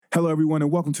Hello, everyone, and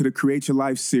welcome to the Create Your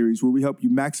Life series, where we help you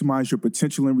maximize your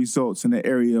potential and results in the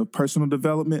area of personal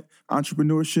development,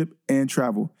 entrepreneurship, and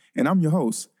travel. And I'm your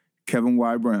host, Kevin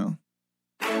Y. Brown.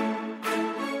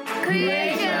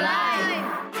 Create your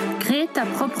life. Crée ta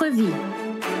propre vie.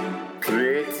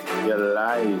 Create your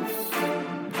life.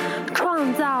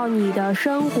 创造你的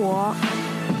生活。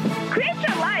 Create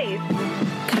your life.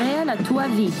 Crea la tua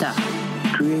vita.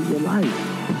 Create your life.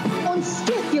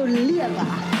 Ontdek jouw leven.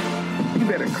 You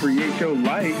better create your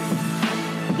life.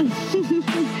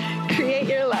 Create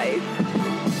your life.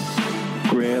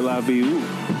 Create la vie.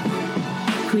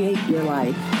 Create your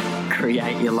life.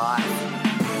 Create your life.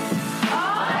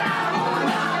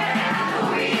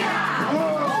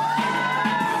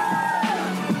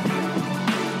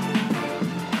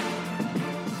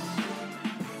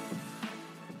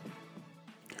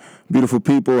 Beautiful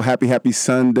people, happy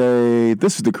Sunday.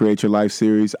 This is the Create Your Life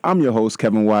series. I'm your host,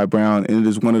 Kevin Y. Brown, and it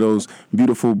is one of those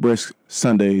beautiful, brisk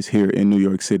Sundays here in New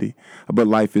York City. But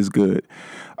life is good.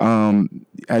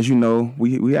 As you know,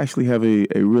 we actually have a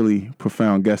really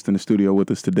profound guest in the studio with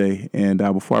us today. And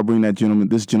before I bring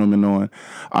this gentleman on,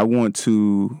 I want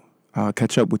to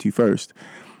catch up with you first.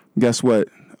 Guess what,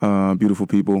 beautiful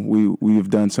people? We have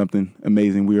done something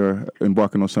amazing. We are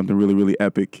embarking on something really, really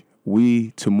epic. We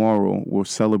tomorrow will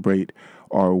celebrate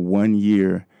our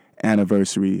 1-year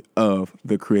anniversary of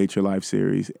the Create Your Life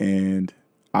series. And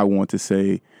I want to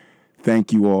say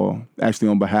thank you all, actually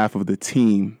on behalf of the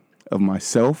team of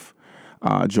myself,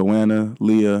 Joanna,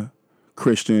 Leah,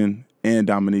 Christian, and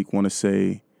Dominique, want to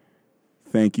say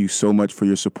thank you so much for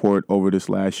your support over this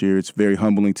last year. It's very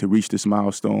humbling to reach this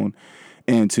milestone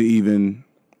and to even,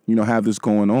 have this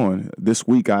going on. This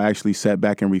week, I actually sat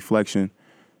back in reflection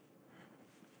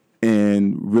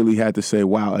and really had to say,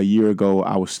 wow, a year ago,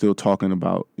 I was still talking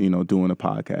about, doing a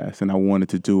podcast, and I wanted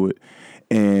to do it.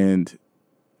 And,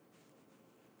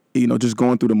 just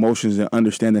going through the motions and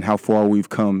understanding how far we've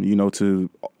come, to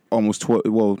almost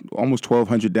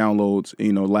 1,200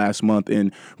 downloads, last month,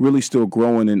 and really still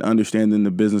growing and understanding the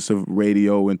business of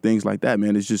radio and things like that,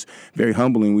 man. It's just very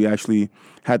humbling. We actually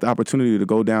had the opportunity to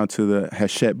go down to the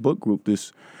Hachette Book Group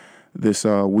this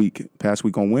past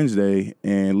week on Wednesday,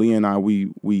 and Leah and I,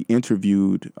 we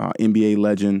interviewed NBA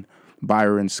legend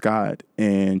Byron Scott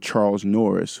and Charles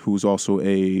Norris, who's also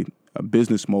a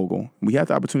business mogul. We had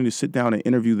the opportunity to sit down and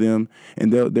interview them,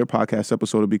 and their podcast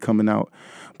episode will be coming out.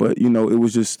 But, it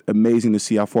was just amazing to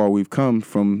see how far we've come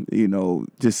from,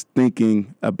 just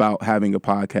thinking about having a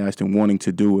podcast and wanting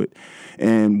to do it.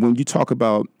 And when you talk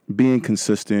about being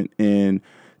consistent and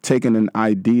taking an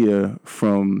idea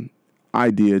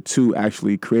to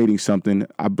actually creating something,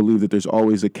 I believe that there's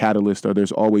always a catalyst, or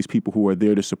there's always people who are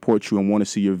there to support you and want to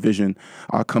see your vision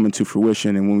come into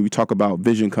fruition. And when we talk about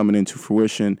vision coming into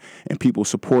fruition and people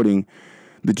supporting,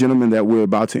 the gentleman that we're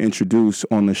about to introduce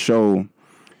on the show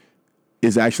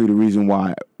is actually the reason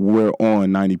why we're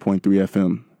on 90.3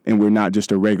 FM. And we're not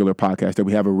just a regular podcast, that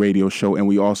we have a radio show and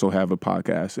we also have a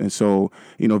podcast. And so,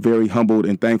 very humbled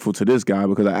and thankful to this guy,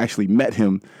 because I actually met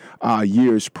him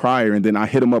years prior. And then I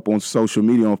hit him up on social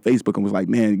media, on Facebook, and was like,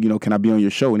 man, can I be on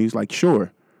your show? And he's like,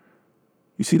 sure.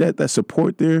 You see that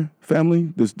support there,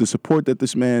 family? The support that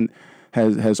this man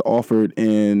has offered.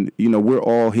 And, we're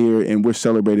all here and we're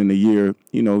celebrating the year,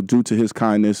 due to his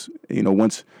kindness.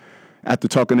 Once after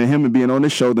talking to him and being on the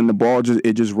show, then the ball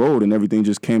just rolled and everything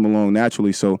just came along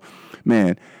naturally. So,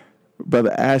 man,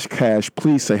 Brother Ash Cash,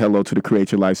 please say hello to the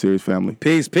Create Your Life series family.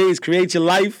 Peace. Create your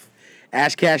life.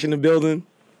 Ash Cash in the building.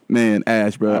 Man,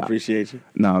 Ash, bro. I appreciate you.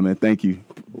 Nah, man, thank you.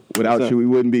 Without you, we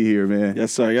wouldn't be here, man.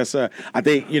 Yes, sir. I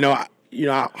think,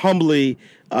 humbly,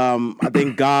 I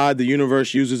think God, the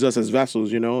universe, uses us as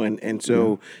vessels, and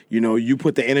so, you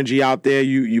put the energy out there,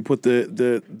 you put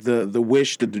the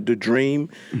wish, the dream,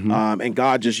 and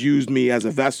God just used me as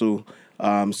a vessel.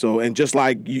 And just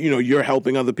like, you're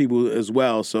helping other people as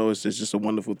well. So it's just a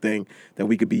wonderful thing that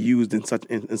we could be used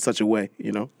in such a way,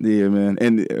 Yeah, man.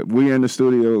 And we're in the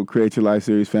studio, Create Your Life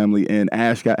series family, and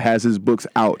Ash has his books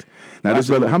out. Now, this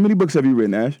brother, how many books have you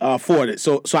written, Ash? 4.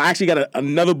 So I actually got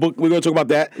another book. We're going to talk about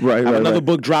that. I have another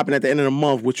book dropping at the end of the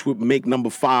month, which would make number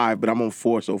 5, but I'm on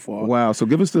 4 so far. Wow. So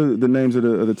give us the names of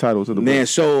the titles of the book.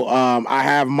 So I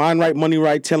have Mind Right, Money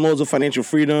Right, 10 Laws of Financial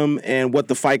Freedom, and What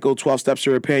the FICO, 12 Steps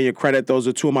to Repaying Your Credit. Those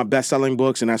are two of my best-selling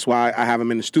books, and that's why I have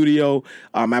them in the studio.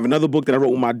 I have another book that I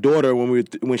wrote with my daughter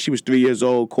when she was 3 years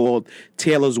old called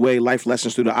Taylor's Way: Life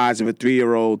Lessons Through the Eyes of a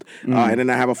 3-Year-Old. And then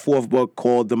I have a fourth book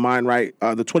called the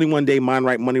 21-Day Mind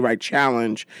Right, Money Right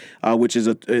Challenge, which is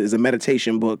a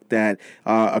meditation book that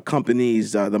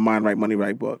accompanies the Mind Right, Money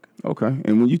Right book. Okay.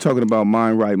 And when you're talking about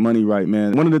mind right, money right,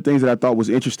 man, one of the things that I thought was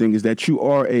interesting is that you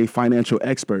are a financial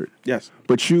expert. Yes.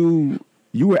 But you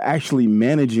were actually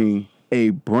managing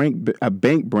a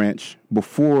bank branch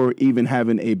before even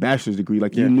having a bachelor's degree.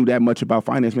 Like, you knew that much about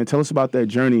finance, man. Tell us about that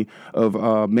journey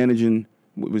of managing.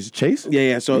 Was it Chase?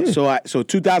 Yeah. So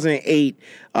 2008,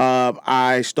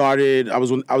 I started. I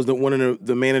was one of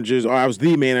the managers, or I was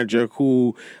the manager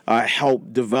who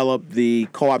helped develop the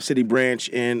Co-op City branch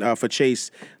for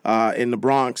Chase in the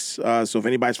Bronx. So if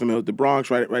anybody's familiar with the Bronx,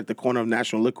 right at the corner of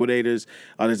National Liquidators,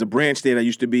 there's a branch there that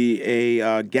used to be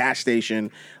a gas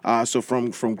station. So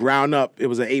from ground up, it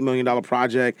was an $8 million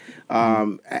project.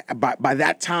 By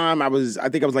that time, I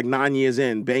think I was like 9 years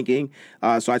in banking.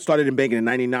 So I started in banking in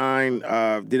 '99.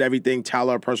 Did everything,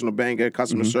 teller, personal banker,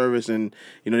 customer service, and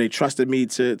they trusted me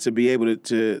to be able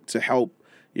to help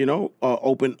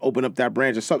open up that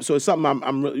branch. So it's something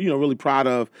I'm really proud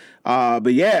of.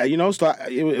 But yeah, so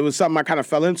it was something I kind of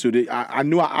fell into. I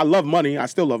knew I love money. I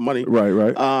still love money.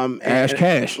 Right.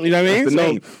 Cash. You know what I mean? That's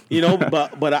the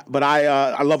name. But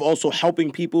I love also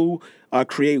helping people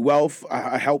create wealth.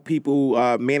 I help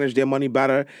people manage their money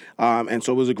better. And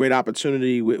so it was a great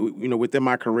opportunity, within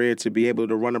my career to be able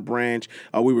to run a branch.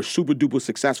 We were super duper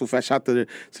successful. Shout out to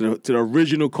the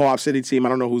original Co-op City team. I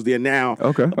don't know who's there now.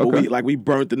 Okay. But we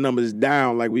burnt the numbers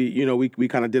down. Like we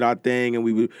kind of did our thing, and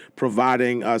we were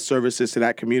providing services to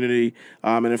that community,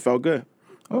 and it felt good.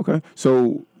 Okay.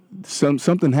 So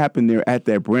something happened there at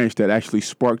that branch that actually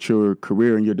sparked your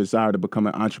career and your desire to become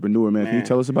an entrepreneur, man. Can you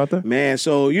tell us about that? Man,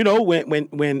 so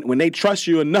when they trust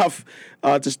you enough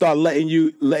to start letting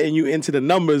you into the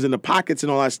numbers and the pockets and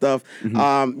all that stuff,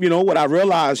 what I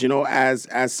realized,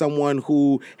 as someone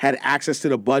who had access to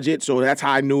the budget, so that's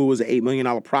how I knew it was an $8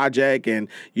 million project, and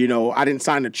I didn't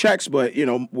sign the checks, but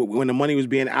when the money was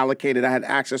being allocated, I had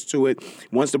access to it.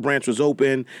 Once the branch was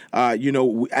open, at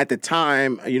the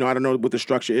time, I don't know what the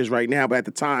structure is right now, but at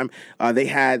the time, they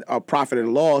had a profit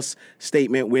and loss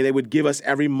statement where they would give us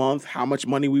every month how much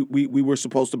money we were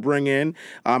supposed to bring in,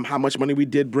 how much money we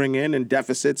did bring in, and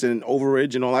deficits and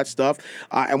overage and all that stuff.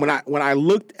 And when I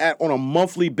looked at on a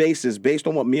monthly basis, based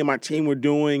on what me and my team were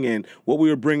doing and what we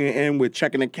were bringing in with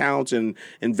checking accounts and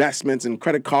investments and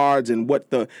credit cards and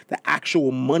what the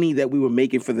actual money that we were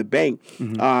making for the bank,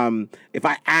 if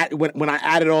I when I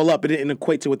added it all up, it didn't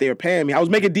equate to what they were paying me. I was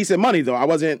making decent money though. I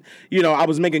wasn't, I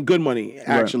was making good money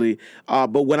actually. Right.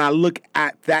 But when I look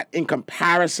at that in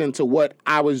comparison to what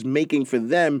I was making for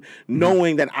them,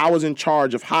 knowing that I was in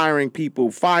charge of hiring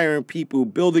people, firing people,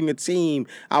 building a team,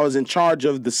 I was in charge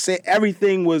of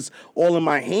everything was all in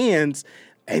my hands,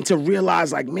 and to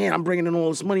realize like, man, I'm bringing in all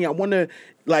this money. I wonder,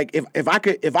 like, if I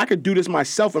could do this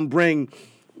myself and bring,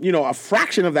 a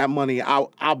fraction of that money,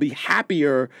 I'll be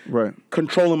happier, right,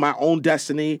 controlling my own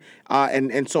destiny.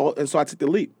 And so I took the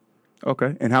leap.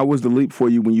 Okay. And how was the leap for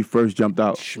you when you first jumped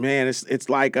out? Man, it's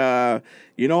like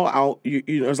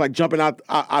it's like jumping out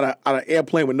of an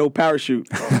airplane with no parachute,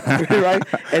 right?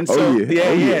 And so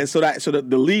So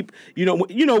the leap,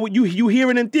 you hear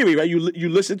it in theory, right? You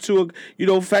listen to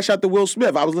Fresh Out to Will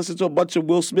Smith. I was listening to a bunch of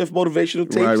Will Smith motivational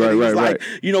tapes, and he was like,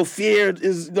 fear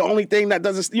is the only thing that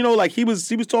doesn't, like he was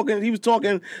talking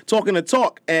the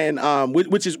talk, and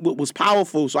which was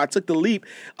powerful. So I took the leap,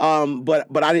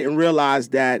 but I didn't realize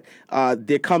that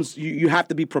there comes you have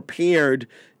to be prepared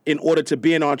in order to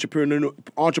be an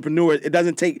entrepreneur.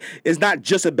 It's not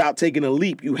just about taking a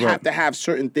leap. You have to have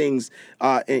certain things,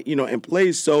 in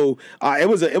place. So it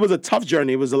was a tough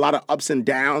journey. It was a lot of ups and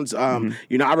downs. I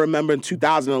remember in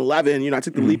 2011, I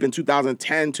took the leap in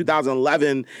 2010,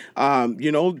 2011,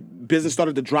 business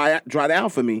started to dry down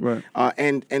for me. Right.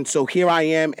 And so here I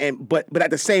am. But at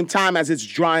the same time as it's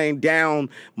drying down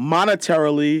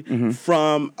monetarily,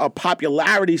 from a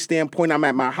popularity standpoint, I'm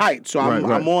at my height. So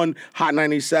I'm on Hot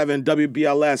 97,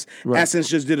 WBLS. Right. Essence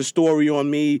just did a story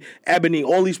on me. Ebony,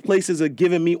 all these places are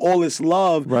giving me all this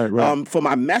love for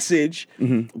my message,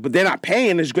 but they're not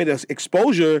paying as great as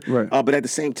exposure. Right. But at the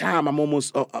same time, I'm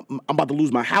almost I'm about to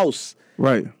lose my house.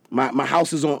 Right. My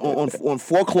house is on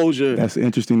foreclosure. That's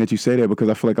interesting that you say that, because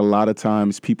I feel like a lot of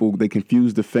times people, they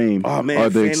confuse the fame or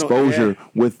the exposure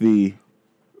with the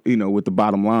with the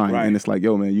bottom line. Right. And it's like,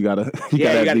 yo, man, you gotta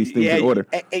have these things in order.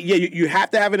 You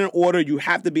have to have it in order. You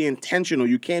have to be intentional.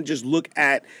 You can't just look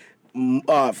at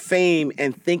fame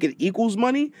and think it equals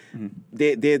money.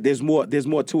 There's more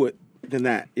to it than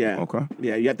that. Yeah. Okay.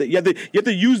 Yeah, you have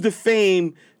to use the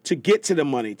fame to get to the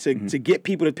money, to get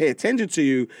people to pay attention to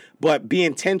you, but be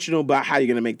intentional about how you're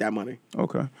going to make that money.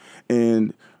 Okay.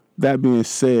 And that being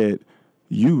said,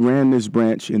 you ran this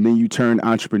branch and then you turned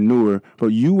entrepreneur, but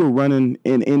you were running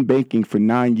in banking for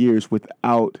 9 years with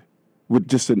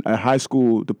just a high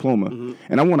school diploma. Mm-hmm.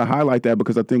 And I want to highlight that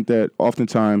because I think that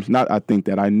oftentimes,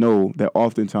 I know that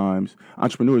oftentimes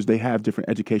entrepreneurs, they have different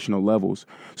educational levels.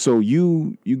 So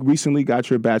you recently got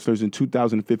your bachelor's in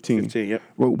 2015. Yep.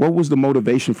 What was the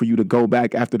motivation for you to go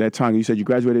back after that time? You said you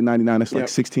graduated in 99, that's like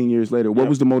 16 years later. What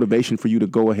was the motivation for you to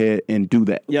go ahead and do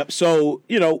that? Yep. So,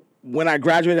 when I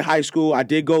graduated high school, I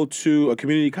did go to a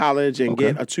community college and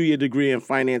get a 2-year degree in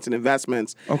finance and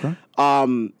investments. Okay.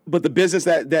 But the business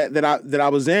that I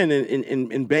was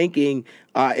in banking,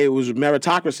 it was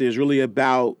meritocracy. It's really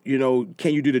about,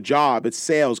 can you do the job? It's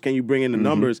sales. Can you bring in the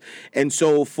numbers? And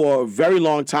so for a very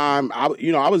long time,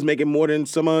 I was making more than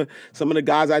some of the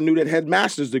guys I knew that had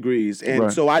master's degrees.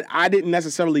 And so I didn't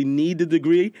necessarily need the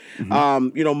degree.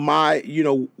 One of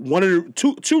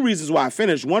the two reasons why I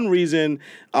finished. One reason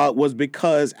was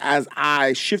because as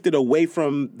I shifted away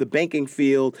from the banking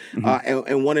field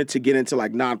and wanted to get into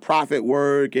like nonprofit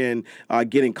work and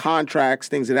getting contracts,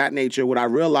 things of that nature, what I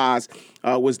realized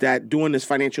was that doing this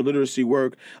financial literacy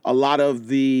work, a lot of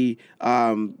the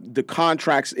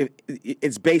contracts,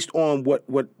 it's based on what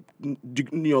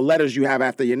letters you have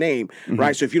after your name,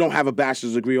 right? So if you don't have a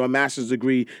bachelor's degree or a master's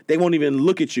degree, they won't even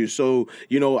look at you. So,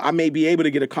 I may be able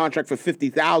to get a contract for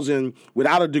 $50,000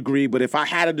 without a degree, but if I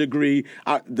had a degree,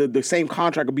 the same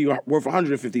contract would be worth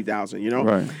 $150,000,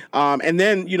 Right. And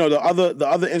then, the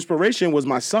other inspiration was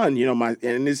my son,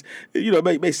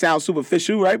 it may sound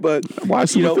superficial, right? But why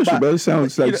superficial, but it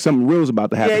sounds like something real's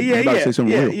about to happen. Yeah. I'm about to say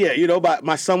something real. Yeah, but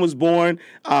my son was born,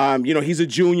 he's a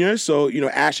junior, so,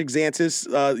 Ash Exantis,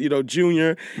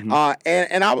 junior.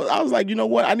 And I was like, you know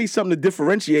what? I need something to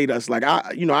differentiate us. Like,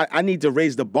 I need to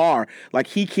raise the bar. Like,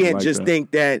 he can't like just that.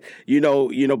 think that,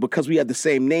 because we have the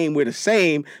same name, we're the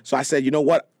same. So I said, you know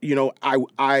what?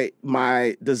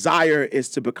 My desire is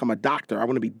to become a doctor. I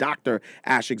want to be Dr.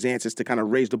 Ash Exantis to kind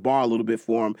of raise the bar a little bit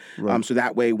for him. Right. So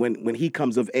that way, when he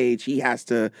comes of age, he has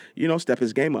to, step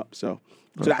his game up. So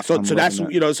that's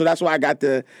why I got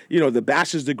the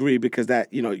bachelor's degree, because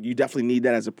that you definitely need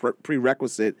that as a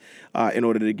prerequisite in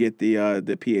order to get the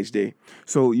PhD.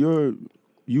 So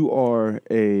you are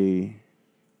a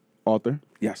author.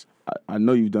 Yes. I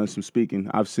know you've done some speaking.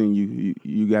 I've seen you.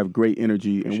 You have great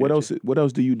energy. And what else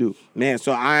do you do? Man,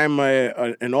 so I'm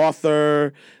an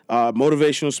author,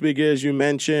 motivational speaker, as you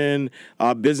mentioned,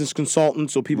 business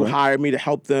consultant. So people hire me to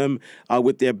help them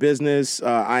with their business.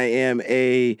 I am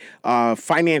a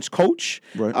finance coach.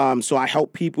 Right. So I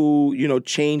help people,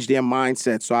 change their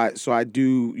mindset. So I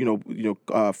do,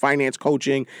 finance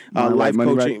coaching, Mind life right,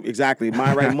 money coaching. right. Exactly.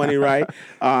 Mind right, money right.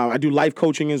 I do life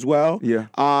coaching as well. Yeah.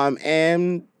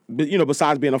 And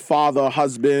besides being a father, a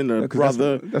husband, a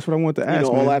brother. That's what I wanted to ask,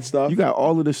 all man. that stuff. You got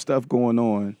all of this stuff going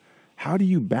on. How do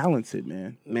you balance it,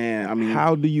 man? Man, I mean,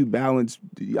 how do you balance?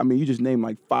 I mean, you just named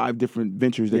like 5 different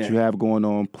ventures that you have going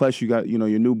on. Plus, you got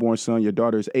your newborn son. Your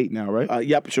daughter is 8 now, right?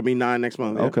 Yep, she'll be 9 next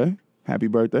month. Yeah. Okay, happy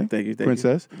birthday, Thank you,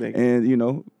 princess. Thank you.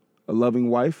 And a loving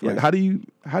wife. Like, Yes. how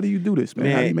do you do this,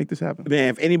 man? How do you make this happen? Man,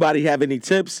 if anybody have any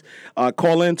tips,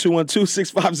 call in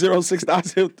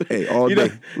 212-650-6000. Hey, all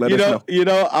day. Let us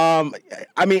know.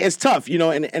 I mean, it's tough,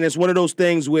 and it's one of those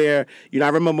things where, I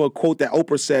remember a quote that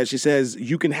Oprah said. She says,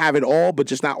 "You can have it all, but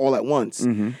just not all at once."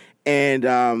 Mm-hmm. And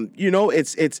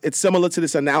it's similar to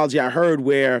this analogy I heard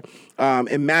where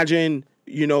imagine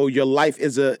your life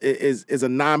is a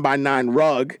 9x9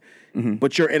 rug,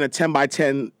 but you're in a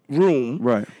 10x10 room,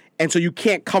 Right. and so you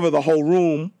can't cover the whole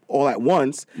room all at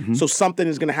once. So something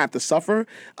is going to have to suffer.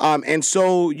 And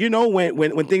so,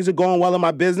 when things are going well in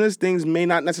my business, things may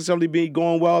not necessarily be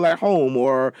going well at home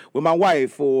or with my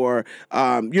wife or,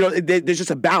 there's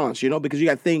just a balance, because you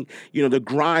got to think, the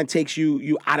grind takes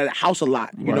you out of the house a lot,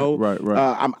 Right.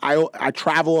 I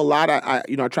travel a lot. I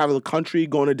travel the country,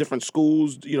 going to different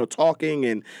schools, talking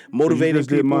and motivating You just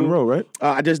did people. Monroe, right?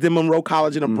 I just did Monroe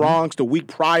College in the Bronx. The week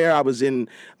prior, I was in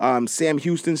Sam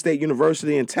Houston State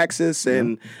University in Texas,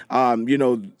 and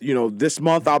this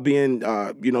month I'll be in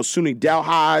SUNY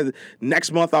Delhi.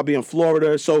 Next month I'll be in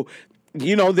Florida. So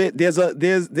there's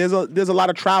a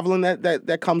lot of traveling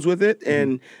that comes with it,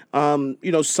 and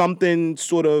something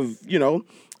sort of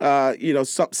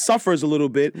suffers a little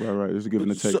bit. Right. It's a give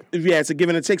and a take. So, it's a give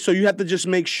and a take. So you have to just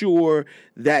make sure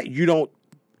that you don't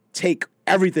take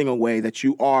everything away, that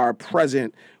you are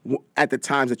present at the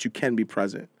times that you can be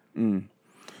present.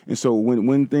 And so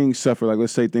when things suffer, like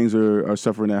let's say things are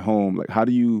suffering at home, like how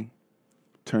do you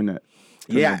turn that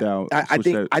Yeah, Down,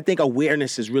 I think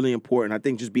awareness is really important. I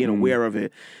think just being aware of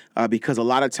it, because a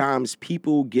lot of times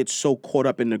people get so caught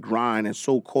up in the grind and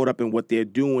so caught up in what they're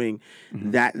doing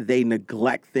that they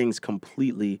neglect things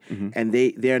completely, and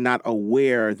they're not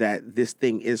aware that this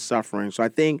thing is suffering. So I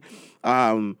think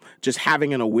just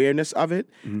having an awareness of it,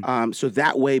 so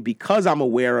that way, because I'm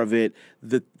aware of it,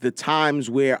 the times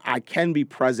where I can be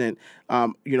present,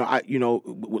 I'll give you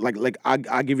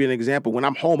an example. When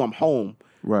I'm home, I'm home.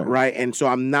 Right. And so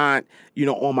I'm not,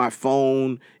 on my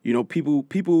phone. People,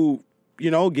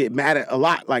 get mad at a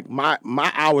lot. Like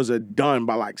my hours are done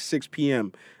by like 6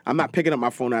 p.m. I'm not picking up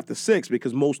my phone after 6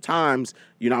 because most times,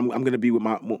 I'm going to be with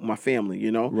my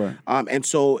family, Right. And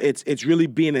so it's really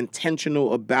being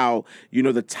intentional about,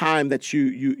 the time that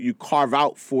you carve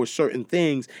out for certain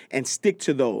things and stick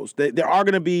to those. There are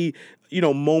going to be,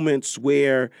 moments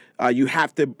where you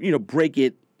have to, break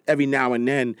it every now and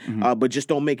then, but just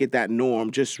don't make it that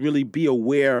norm. Just really be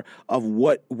aware of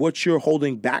what you're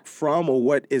holding back from or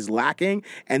what is lacking,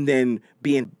 and then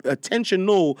being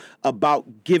intentional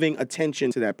about giving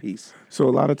attention to that piece. So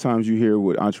a lot of times you hear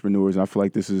with entrepreneurs, and I feel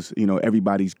like this is,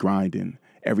 everybody's grinding.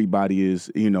 Everybody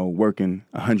is, working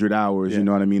 100 hours, you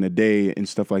know what I mean, a day and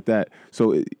stuff like that.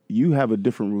 So you have a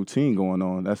different routine going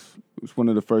on. It's one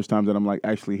of the first times that I'm like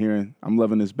actually hearing, I'm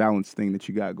loving this balance thing that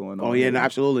you got going on. Oh yeah, no,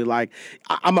 absolutely. Like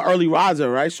I'm an early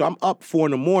riser, right? So I'm up 4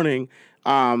 a.m.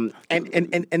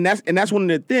 And that's one of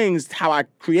the things, how I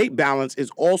create balance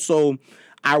is also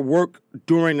I work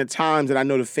during the times that I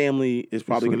know the family is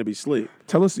probably going to be asleep.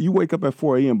 Tell us, you wake up at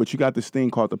 4 a.m., but you got this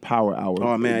thing called the Power Hour.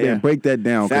 Oh, man, yeah. Break that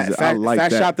down, because I like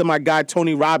that. Fat shout to my guy,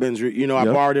 Tony Robbins. I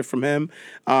borrowed it from him.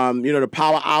 The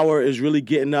Power Hour is really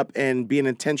getting up and being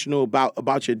intentional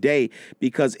about your day,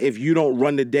 because if you don't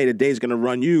run the day's going to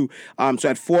run you. So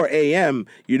at 4 a.m.,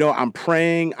 I'm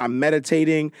praying, I'm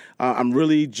meditating, I'm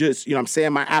really just, I'm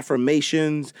saying my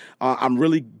affirmations. I'm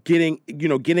really getting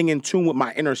in tune with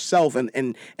my inner self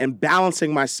and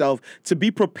balancing myself to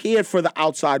be prepared for the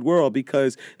outside world, because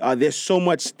there's so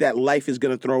much that life is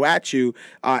going to throw at you.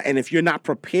 And if you're not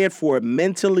prepared for it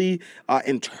mentally,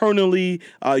 internally,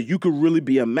 you could really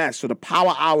be a mess. So the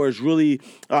Power Hour is really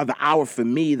the hour for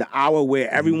me, the hour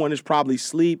where everyone is probably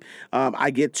asleep. I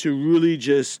get to really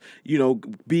just,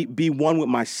 be one with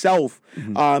myself.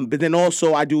 But then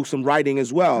also I do some writing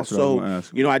as well. That's so, I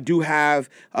I do have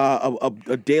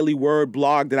a daily word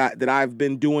blog that I've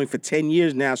been doing for 10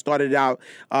 years now. Started out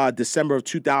December of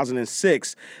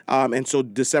 2006. And so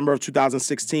December of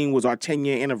 2016 was our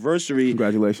 10-year anniversary.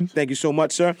 Congratulations. Thank you so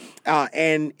much, sir.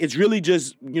 And it's really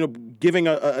just, giving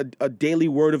a daily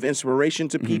word of inspiration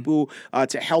to people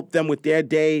to help them with their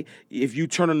day. If you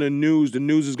turn on the news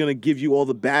is going to give you all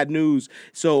the bad news.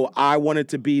 So I wanted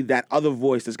to be that other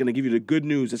voice that's going to give you the good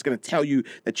news, that's going to tell you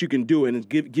that you can do it, and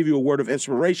give you a word of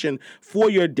inspiration for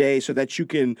your day so that you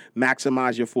can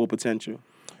maximize your full potential.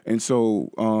 And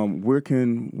so where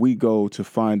can we go to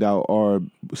find out or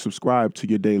subscribe to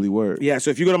your daily word? Yeah, so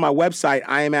if you go to my website,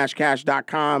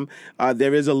 iamashcash.com,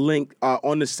 there is a link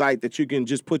on the site that you can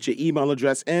just put your email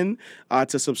address in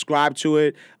to subscribe to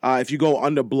it. If you go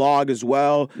under blog as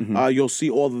well, you'll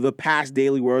see all of the past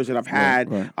daily words that I've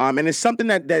had. Right. And it's something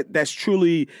that's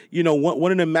truly,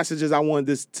 one of the messages I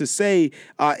wanted to say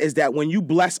is that when you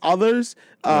bless others,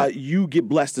 you get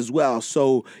blessed as well.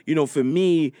 So, for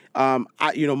me,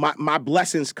 my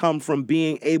blessings come from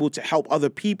being able to help other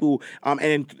people,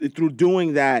 and through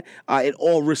doing that, it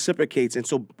all reciprocates. And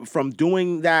so, from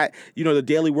doing that, the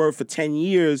Daily Word for 10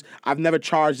 years, I've never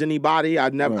charged anybody. I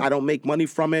don't make money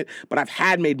from it, but I've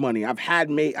had made money. I've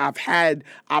had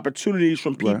opportunities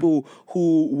from people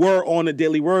who were on the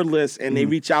Daily Word list, and they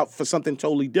reach out for something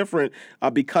totally different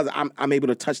because I'm able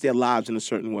to touch their lives in a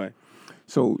certain way.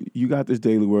 So you got this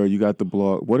daily word, you got the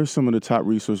blog. What are some of the top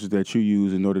resources that you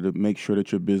use in order to make sure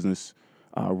that your business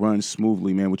runs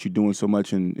smoothly, man? What you're doing so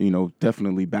much, and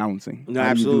definitely balancing. No, How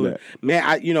absolutely, do you do man.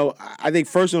 I think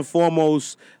first and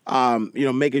foremost,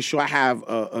 making sure I have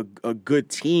a good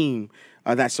team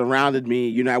that surrounded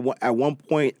me. At one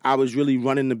point, I was really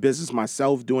running the business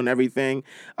myself, doing everything.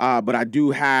 But I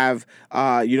do have,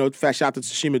 fat shout out to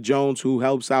Tashima Jones, who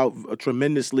helps out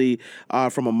tremendously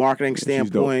from a marketing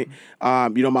standpoint.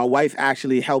 My wife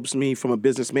actually helps me from a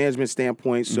business management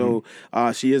standpoint. So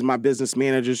she is my business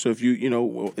manager. So if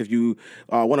you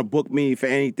want to book me for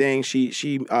anything,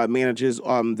 she manages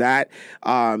that.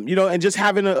 And just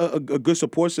having a good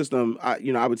support system,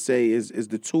 I would say is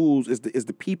the tools, is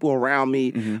the people around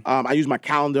around me. I use my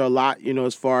calendar a lot,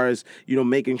 as far as,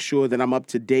 making sure that I'm up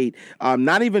to date.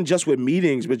 Not even just with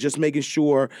meetings, but just making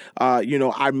sure,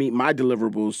 I meet my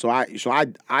deliverables. So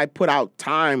I put out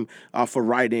time for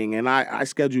writing, and I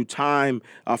schedule time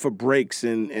for breaks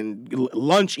and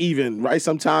lunch even, right?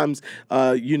 Sometimes,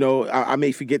 I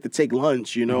may forget to take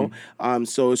lunch,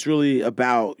 So it's really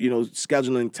about,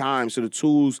 scheduling time. So the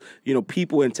tools,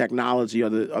 people and technology are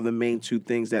the main two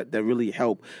things that really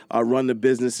help run the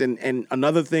business. And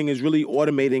another thing is really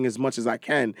automating as much as I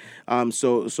can.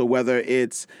 So whether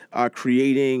it's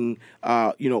creating,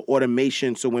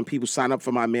 automation. So when people sign up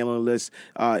for my mailing list,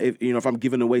 if I'm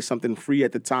giving away something free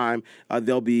at the time,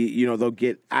 they'll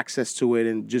get access to it,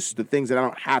 and just the things that I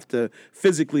don't have to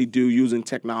physically do using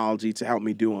technology to help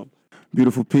me do them.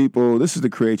 Beautiful people, this is the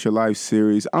Create Your Life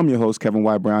series. I'm your host, Kevin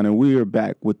White Brown, and we are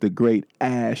back with the great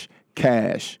Ash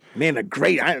Cash. Man,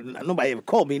 nobody ever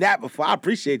called me that before. I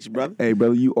appreciate you, brother. Hey,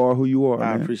 brother, you are who you are, man.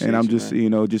 I appreciate and I'm you, just,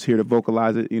 man. just here to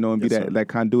vocalize it, and be that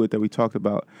conduit that we talked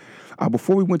about.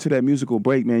 Before we went to that musical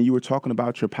break, man, you were talking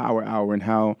about your power hour and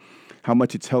how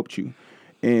much it's helped you.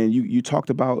 And you talked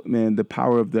about, man, the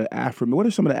power of the affirmation. What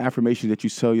are some of the affirmations that you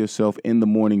tell yourself in the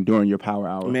morning during your power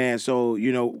hour? Man, so,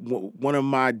 one of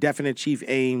my definite chief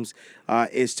aims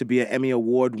is to be an Emmy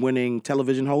Award-winning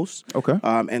television host. Okay.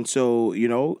 And so,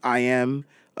 I am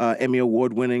Emmy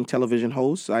Award-winning television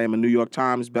host. I am a New York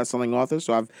Times bestselling author.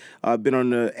 So I've been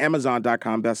on the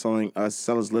Amazon.com bestselling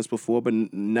sellers list before, but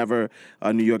never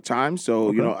New York Times. So,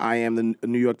 Okay. I am the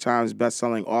New York Times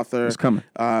bestselling author. It's coming.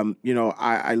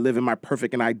 I live in my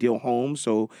perfect and ideal home.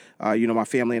 So, my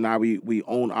family and I, we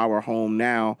own our home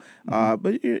now.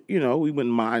 But, we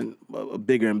wouldn't mind a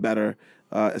bigger and better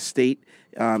estate.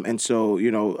 And so,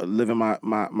 live in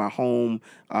my home.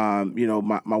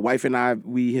 My wife and I,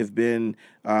 we have been,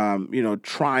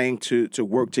 trying to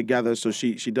work together. So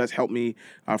she does help me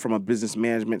from a business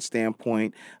management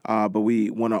standpoint. But we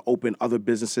want to open other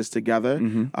businesses together.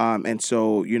 And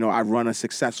so, I run a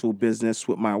successful business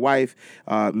with my wife,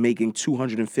 making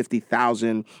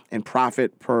 $250,000 in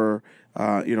profit per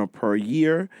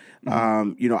year.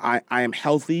 I am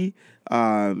healthy.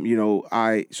 I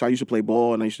used to play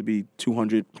ball, and I used to be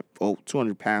 200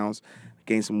 pounds.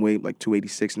 Gained some weight, like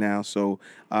 286 now. So,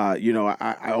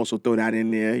 I also throw that in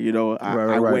there.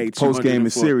 I weigh 200. Post game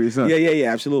is serious, huh?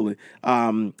 Yeah, absolutely.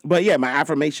 But yeah, my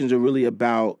affirmations are really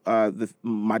about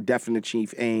my definite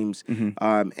chief aims,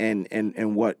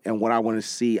 and what I want to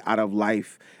see out of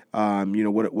life.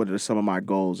 What are some of my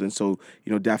goals? And so,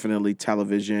 definitely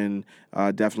television,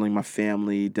 definitely my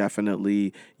family,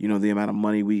 definitely, the amount of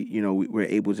money we're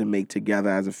able to make together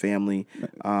as a family.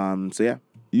 So yeah.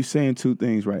 You're saying two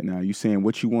things right now. You're saying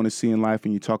what you want to see in life,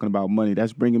 and you're talking about money.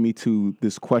 That's bringing me to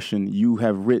this question. You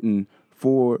have we've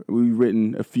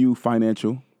written a few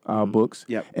financial books.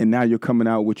 Yep. And now you're coming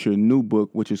out with your new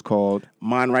book, which is called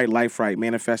Mind Right, Life Right,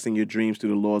 Manifesting Your Dreams Through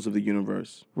the Laws of the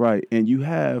Universe. Right. And you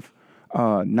have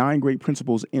 9 great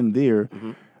principles in there.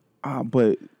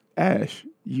 But Ash,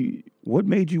 what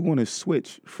made you want to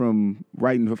switch from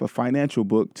writing a financial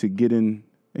book to getting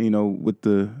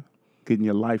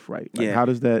your life right? Like, Yeah. how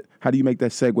do you make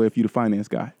that segue if you're the finance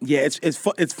guy? Yeah,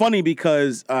 it's funny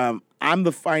because I'm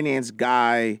the finance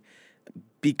guy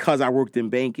because I worked in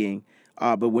banking.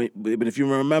 But if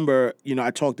you remember,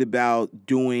 I talked about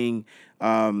doing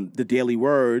the Daily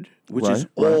Word, which is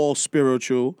all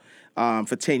spiritual.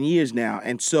 For 10 years now.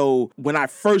 And so when I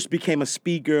first became a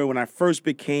speaker, when I first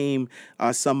became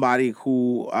somebody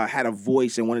who had a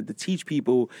voice and wanted to teach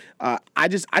people, I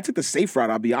took the safe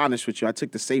route. I'll be honest with you. I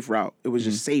took the safe route. It was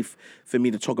just safe for me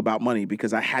to talk about money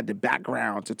because I had the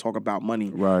background to talk about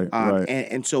money. Right.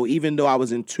 And so even though I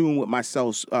was in tune with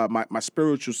myself, my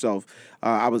spiritual self,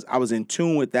 I was in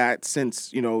tune with that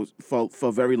since, for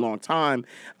a very long time.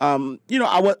 I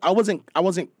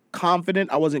wasn't confident.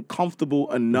 I wasn't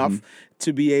comfortable enough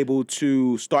to be able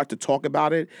to start to talk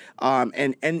about it.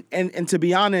 And to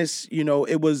be honest,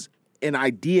 it was an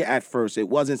idea at first. It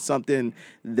wasn't something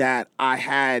that I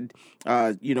had,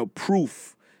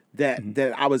 proof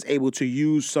that I was able to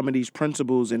use some of these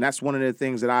principles. And that's one of the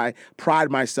things that I pride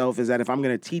myself is that if I'm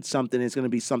going to teach something, it's going to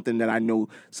be something that I know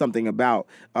something about.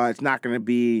 It's not going to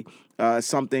be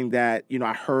something that,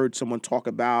 I heard someone talk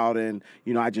about and,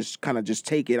 I just kind of just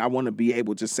take it. I want to be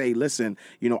able to say, listen,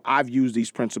 I've used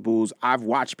these principles. I've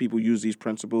watched people use these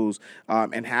principles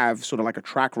and have sort of like a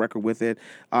track record with it.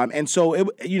 And so,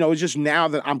 it's just now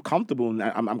that I'm comfortable.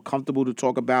 I'm comfortable to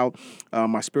talk about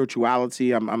my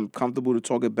spirituality. I'm comfortable to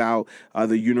talk about about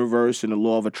the universe and the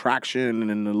law of attraction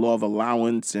and the law of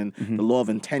allowance and the law of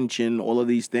intention, all of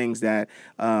these things that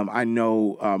I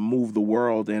know move the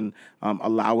world and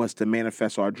allow us to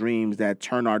manifest our dreams, that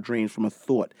turn our dreams from a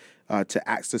thought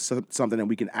to something that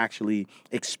we can actually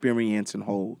experience and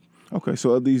hold. Okay,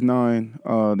 so of these nine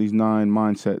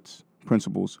mindsets,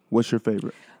 principles, what's your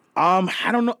favorite?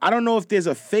 I don't know. I don't know if there's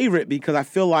a favorite because I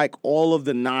feel like all of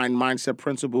the 9 mindset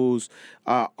principles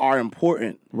are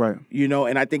important. Right. You know,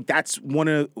 and I think that's one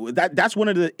of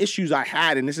the issues I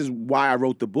had, and this is why I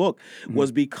wrote the book,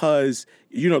 was because,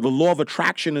 you know, the law of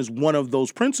attraction is one of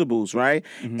those principles, right?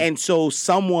 And so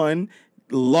someone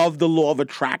loved the law of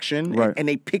attraction, right, and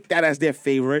they picked that as their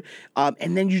favorite.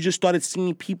 And then you just started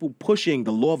seeing people pushing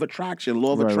the law of attraction,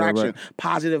 right.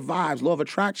 positive vibes, law of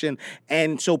attraction.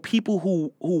 And so people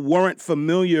who weren't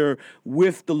familiar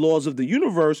with the laws of the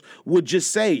universe would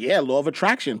just say, yeah, law of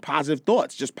attraction, positive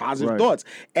thoughts, just positive thoughts.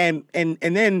 And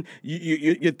then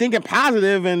you're thinking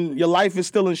positive and your life is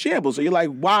still in shambles. So you're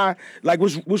like, why? Like,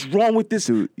 what's wrong with this?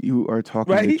 Dude, you are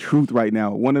talking the truth right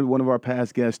now. One of our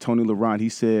past guests, Tony Laurent, he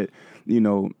said, you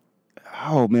know,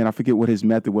 oh man, I forget what his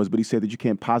method was, but he said that you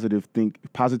can't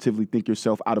positively think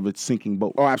yourself out of a sinking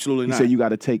boat. Oh, absolutely not. He said you got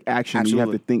to take action. Absolutely. And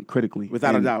you have to think critically.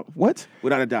 Without a doubt. What?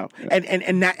 Without a doubt.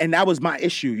 And that was my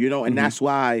issue, you know, and that's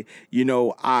why, you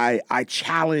know, I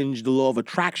challenge the law of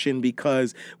attraction,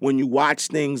 because when you watch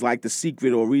things like The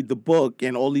Secret or read the book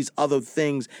and all these other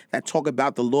things that talk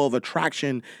about the law of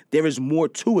attraction, there is more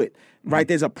to it. Right,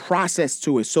 there's a process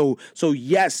to it. So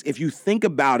yes, if you think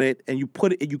about it and you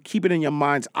keep it in your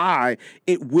mind's eye,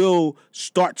 it will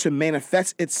start to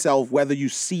manifest itself. Whether you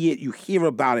see it, you hear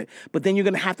about it, but then you're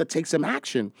gonna have to take some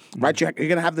action. Right, you're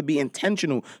gonna have to be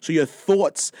intentional. So your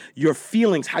thoughts, your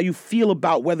feelings, how you feel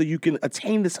about whether you can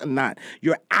attain this or not,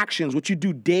 your actions, what you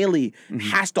do daily,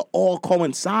 has to all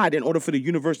coincide in order for the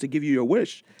universe to give you your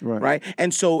wish. Right,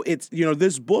 and so it's, you know,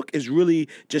 this book is really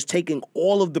just taking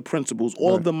all of the principles,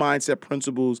 all of the mindset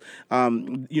principles,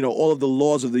 you know, all of the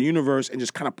laws of the universe, and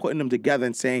just kind of putting them together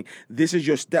and saying, this is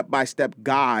your step-by-step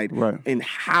guide in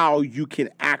how you can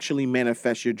actually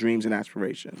manifest your dreams and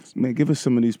aspirations. Man, give us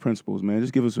some of these principles, man.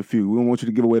 Just give us a few. We don't want you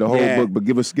to give away the whole book, but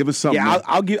give us something. Yeah,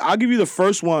 I'll give you the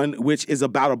first one, which is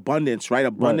about abundance, right?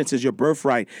 Abundance is your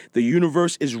birthright. The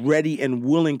universe is ready and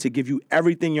willing to give you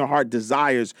everything your heart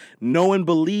desires. Know and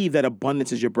believe that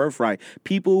abundance is your birthright.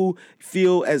 People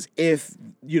feel as if,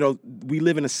 you know, we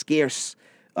live in a scarce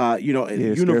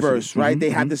universe, scarcity. right? They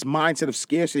have this mindset of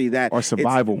scarcity that or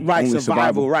survival, right? Only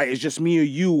survival, right? It's just me or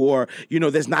you, or, you know,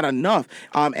 there's not enough.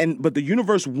 But the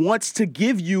universe wants to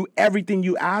give you everything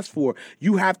you ask for.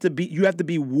 You have to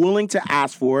be willing to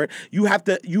ask for it. You have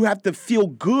to feel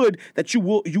good that you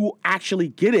will actually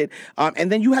get it,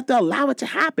 and then you have to allow it to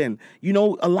happen. You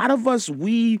know, a lot of us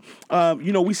we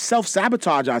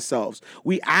self-sabotage ourselves.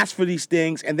 We ask for these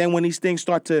things, and then when these things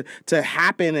start to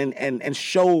happen and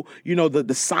show, you know,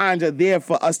 the signs are there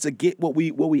for us to get what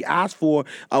we ask for,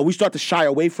 we start to shy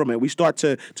away from it. We start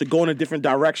to go in a different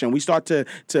direction. We start to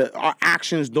our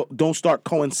actions don't start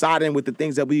coinciding with the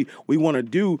things that we want to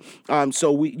do.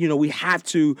 So we have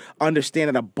to understand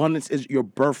that abundance is your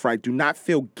birthright. Do not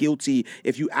feel guilty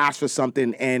if you ask for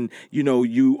something and, you know,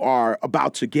 you are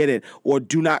about to get it, or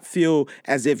do not feel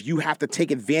as if you have to take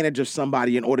advantage of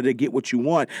somebody in order to get what you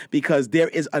want, because there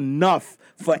is enough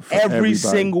for every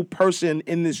single person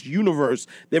in this universe.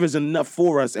 There is enough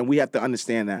for us, and we have to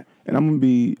understand that. And I'm going to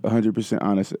be 100%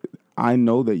 honest. I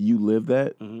know that you live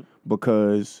that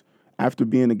because after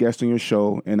being a guest on your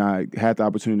show, and I had the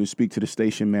opportunity to speak to the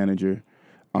station manager,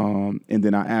 and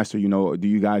then I asked her, you know, do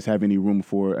you guys have any room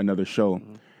for another show?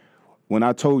 When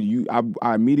I told you,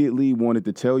 I immediately wanted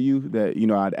to tell you that, you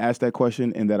know, I'd asked that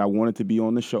question and that I wanted to be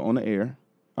on the show, on the air,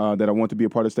 that I wanted to be a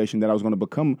part of the station, that I was going to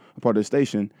become a part of the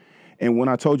station. And when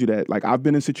I told you that, like, I've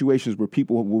been in situations where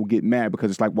people will get mad because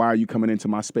it's like, why are you coming into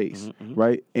my space,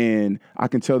 right? And I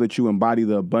can tell that you embody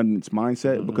the abundance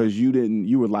mindset because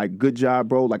you were like, good job,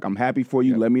 bro. Like, I'm happy for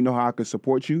you. Let me know how I can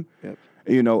support you.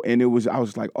 You know, and I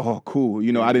was like, oh, cool.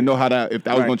 You know, I didn't know if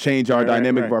that was going to change our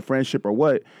dynamic of our friendship or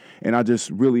what. And I just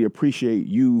really appreciate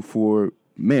you for,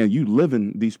 man, you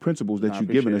living these principles that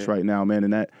you're giving us right now, man.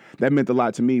 And that meant a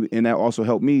lot to me. And that also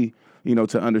helped me, you know,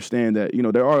 to understand that, you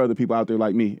know, there are other people out there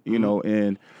like me, you know.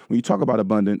 And when you talk about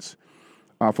abundance,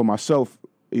 for myself,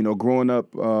 you know, growing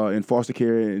up in foster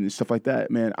care and stuff like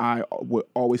that, man, I would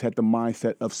always had the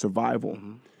mindset of survival.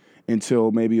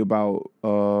 until maybe about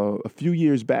a few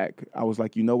years back. I was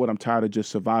like, you know what? I'm tired of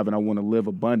just surviving. I want to live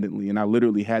abundantly. And I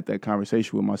literally had that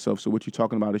conversation with myself. So what you're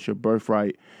talking about is your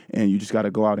birthright, and you just got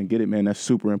to go out and get it, man. That's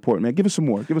super important, man. Give us some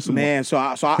more. Give us some more. Man,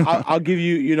 I'll give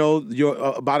you, your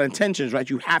about intentions, right?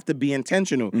 You have to be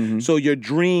intentional. So your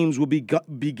dreams will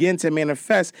begin to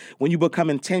manifest when you become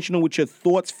intentional with your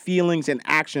thoughts, feelings, and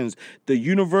actions. The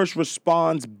universe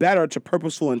responds better to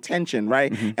purposeful intention,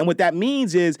 right? And what that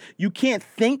means is you can't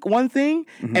think one thing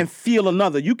and feel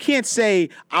another. You can't say,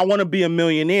 I want to be a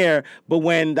millionaire, but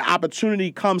when the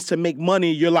opportunity comes to make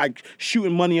money, you're like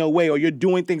shooting money away, or you're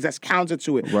doing things that's counter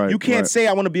to it. Right, you can't right. say,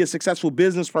 I want to be a successful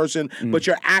business person, but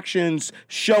your actions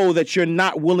show that you're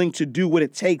not willing to do what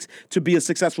it takes to be a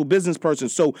successful business person.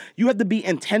 So you have to be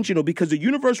intentional, because the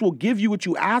universe will give you what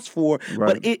you ask for,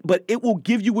 Right. but it will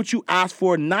give you what you ask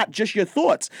for, not just your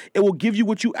thoughts. It will give you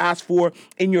what you ask for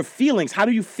in your feelings. How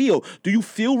do you feel? Do you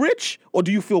feel rich, or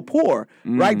do you feel poor?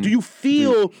 Right? Do you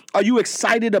feel, are you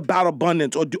excited about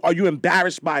abundance, or are you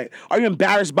embarrassed by it? Are you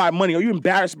embarrassed by money? Are you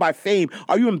embarrassed by fame?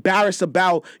 Are you embarrassed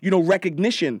about,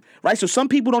 recognition? Right? So some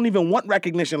people don't even want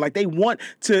recognition. Like, they want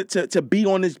to be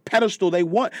on this pedestal. They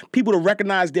want people to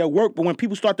recognize their work, but when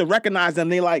people start to recognize them,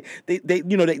 they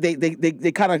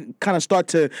kind of start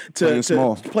to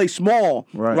play small,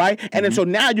 right? And then so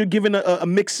now you're giving a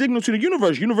mixed signal to the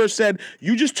universe. Universe said,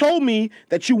 you just told me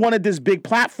that you wanted this big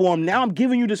platform. Now I'm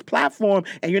giving you this platform,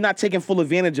 and you're not taking full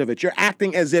advantage of it. You're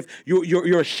acting as if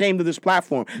you're ashamed of this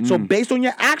platform. So based on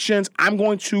your actions, I'm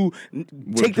going to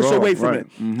take this away from it.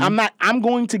 I'm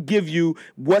going to give you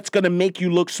what's going to make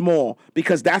you look small,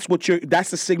 because that's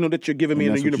the signal that you're giving me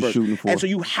in the universe. And so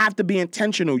you have to be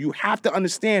intentional. You have to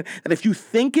understand that if you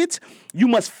think it, you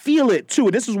must feel it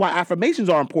too. This is why affirmations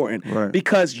are important,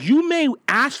 because you may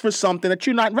ask for something that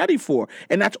you're not ready for,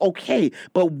 and that's okay.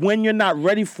 But when you're not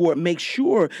ready for it, make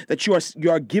sure that you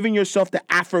are giving yourself the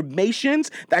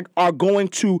affirmations that are going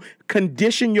to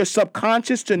condition your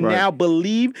subconscious to now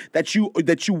believe that you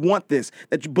want this,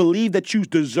 that you believe that you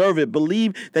deserve it,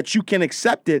 believe that you can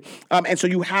accept it. And so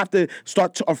you have to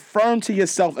start to affirm to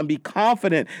yourself and be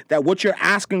confident that what you're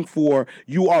asking for,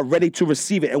 you are ready to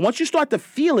receive it. And once you start to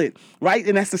feel it, right,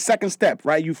 and that's the second step,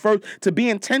 right? To be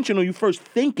intentional, you first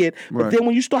think it, but then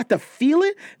when you start to feel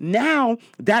it, now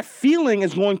that feeling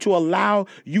is going to allow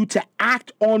you to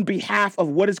act on behalf of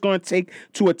what it's going to take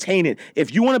to attain it.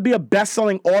 If you want to be a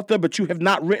best-selling author, but you have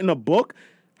not written a book,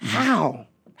 how,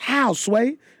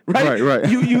 Sway? Right.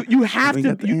 You have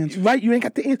to, you ain't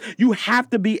got the answer. You have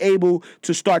to be able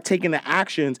to start taking the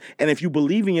actions. And if you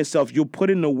believe in yourself, you'll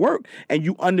put in the work, and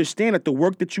you understand that the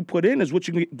work that you put in is what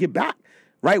you get back.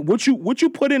 Right? What you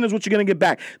put in is what you're going to get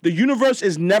back. The universe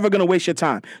is never going to waste your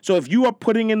time. So if you are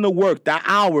putting in the work, the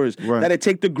hours that it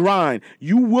take to grind,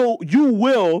 you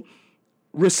will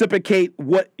reciprocate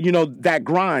that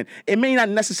grind. It may not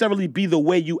necessarily be the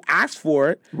way you ask for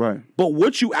it, but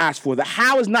what you ask for. The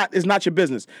how is not your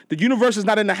business. The universe is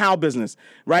not in the how business,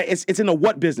 right? It's in the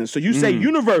what business. So you say,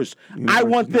 universe, I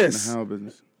want this. In the how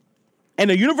business. And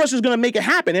the universe is going to make it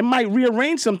happen. It might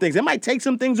rearrange some things. It might take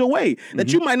some things away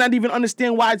that you might not even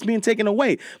understand why it's being taken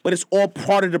away. But it's all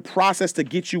part of the process to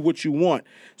get you what you want.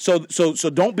 So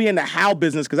don't be in the how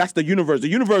business, because that's the universe. The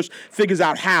universe figures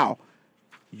out how.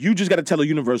 You just got to tell the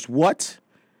universe what,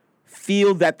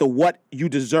 feel that the what you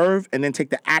deserve, and then take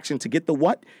the action to get the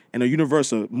what. And the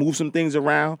universe will move some things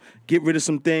around, get rid of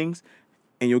some things,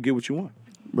 and you'll get what you want.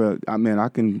 But I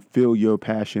can feel your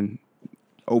passion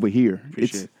over here.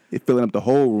 Appreciate It's filling up the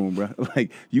whole room, bro.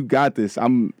 Like, you got this.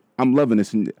 I'm loving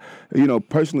this. And,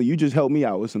 personally, you just helped me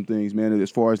out with some things, man, as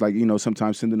far as, like,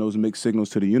 sometimes sending those mixed signals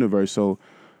to the universe. So,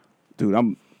 dude,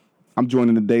 I'm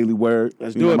joining the Daily Word.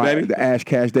 Let's do it, baby. The Ash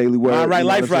Cash Daily Word. Mind Right,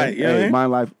 Life Right. Hey,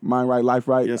 Mind Right, Life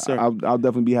Right. Yes, sir. I'll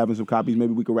definitely be having some copies.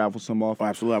 Maybe we could raffle some off. Oh,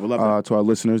 absolutely. I would love that. To our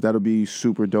listeners. That'll be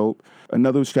super dope.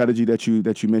 Another strategy that you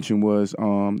mentioned was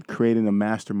creating a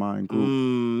mastermind group.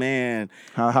 Man.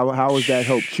 How has that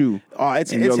helped you? Oh,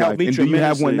 it's in your helped life? me And tremendously. do you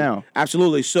have one now?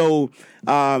 Absolutely. So,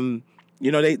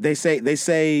 they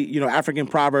say, African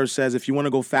proverb says, if you want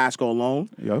to go fast, go alone.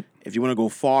 Yep. If you want to go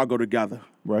far, go together.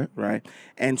 Right.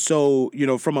 And so,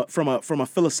 from a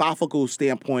philosophical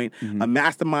standpoint, a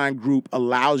mastermind group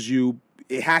allows you.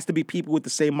 It has to be people with the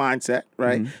same mindset,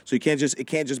 right? So it can't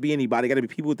just be anybody. It got to be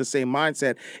people with the same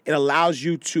mindset. It allows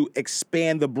you to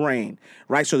expand the brain,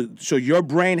 right? So your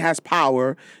brain has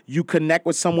power. You connect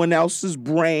with someone else's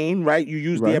brain, right? You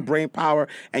use their brain power,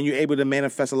 and you're able to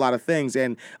manifest a lot of things.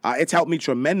 And it's helped me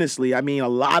tremendously. I mean, a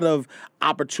lot of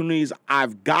opportunities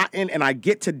I've gotten and I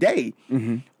get today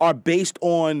are based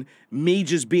on me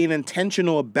just being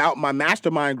intentional about my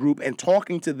mastermind group and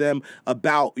talking to them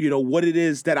about, what it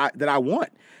is that I want.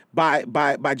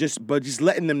 by just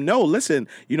letting them know, listen,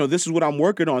 this is what I'm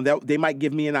working on. That they might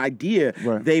give me an idea.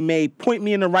 Right. They may point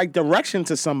me in the right direction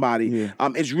to somebody. Yeah.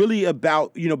 It's really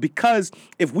about, because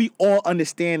if we all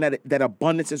understand that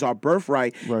abundance is our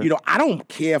birthright, Right. I don't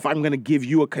care if I'm going to give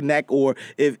you a connect or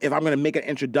if I'm going to make an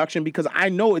introduction, because I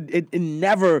know it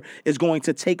never is going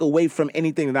to take away from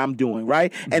anything that I'm doing,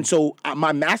 right? Mm-hmm. And so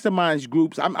my masterminds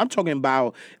groups, I'm talking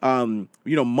about,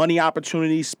 money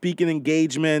opportunities, speaking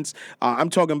engagements. I'm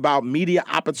talking about media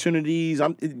opportunities.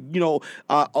 A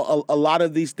lot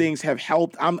of these things have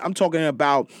helped. I'm talking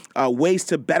about ways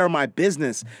to better my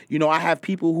business. I have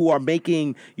people who are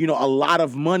making, a lot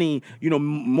of money,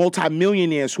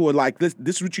 multimillionaires who are like, this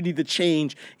is what you need to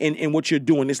change in what you're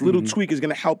doing. This little tweak is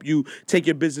going to help you take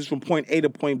your business from point A to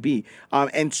point B.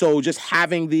 And so just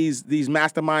having these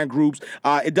mastermind groups,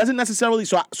 it doesn't necessarily,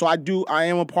 I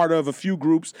am a part of a few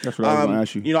groups. That's what I was going to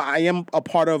ask you. I am a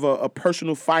part of a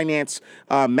personal finance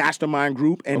mastermind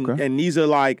group, and Okay. and these are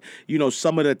like,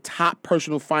 some of the top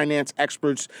personal finance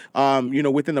experts,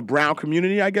 within the Brown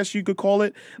community, I guess you could call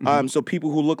it. So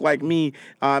people who look like me,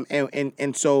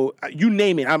 and so you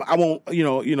name it. I won't,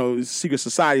 secret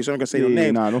society, so I'm not gonna say no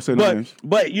names. Nah, don't say no names.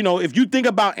 But if you think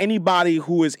about anybody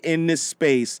who is in this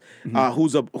space,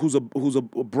 who's a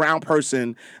brown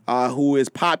person, who is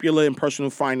popular in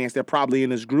personal finance, they're probably in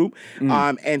this group.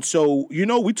 And so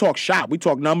we talk shop, we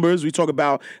talk numbers, we talk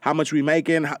about how much we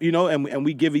making, and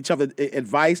we give each other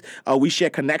advice. We share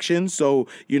connections. So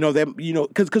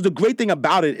because the great thing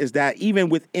about it is that even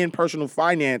within personal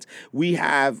finance, we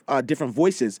have different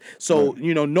voices. So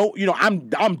I'm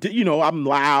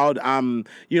loud. I'm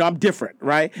different,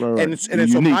 right? Right. And You're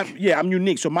so unique. I'm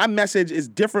unique. So my message is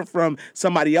different from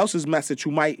somebody else's message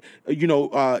who might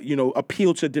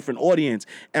appeal to a different audience.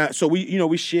 So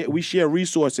we share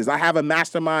resources. I have a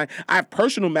mastermind. I have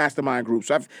personal mastermind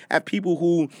groups. I have people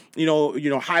who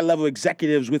high level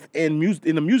executives in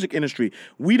the music industry.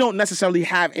 We don't necessarily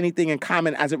have anything in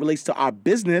common as it relates to our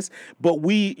business, but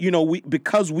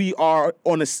because we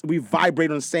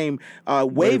vibrate on the same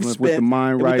wave With spin the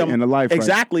mind right and the life right.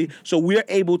 exactly. So we're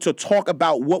able to talk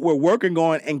about what we're working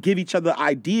on and give each other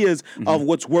ideas of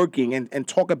what's working, and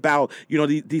talk about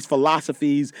these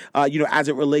philosophies as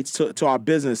it relates to our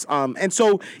business. And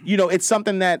so it's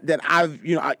something that I've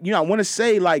I want to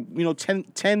say, like,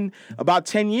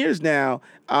 10 years now.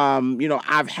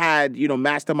 I've had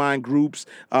mastermind groups.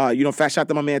 In fact, shout out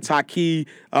to my man Taki,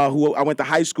 who I went to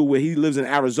high school with. He lives in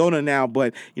Arizona now,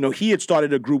 but he had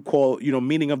started a group called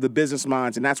Meaning of the Business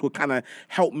Minds, and that's what kind of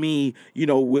helped me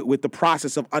with the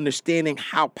process of understanding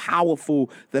how powerful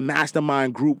the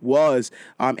mastermind group was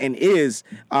and is.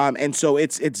 And so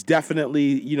it's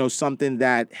definitely something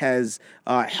that has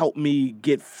helped me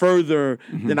get further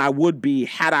than I would be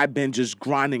had I been just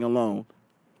grinding alone.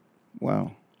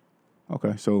 Wow.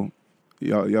 Okay, so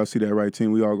y'all see that, right,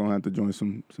 team? We all gonna have to join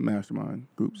some mastermind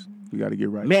groups. We got to get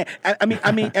right, man.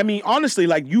 I mean, honestly,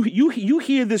 like you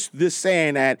hear this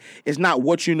saying that it's not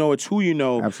what you know, it's who you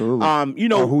know. Absolutely.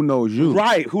 Or who knows you?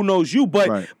 Right. Who knows you? But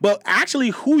Right. but actually,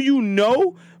 who you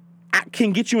know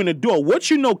can get you in the door. What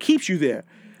you know keeps you there.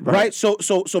 Right. So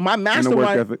my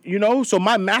mastermind, ethic. So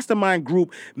my mastermind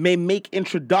group may make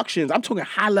introductions. I'm talking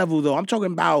high level though. I'm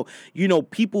talking about,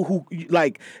 people who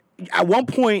like. At one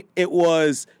point, it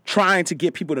was trying to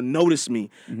get people to notice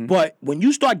me. But when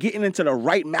you start getting into the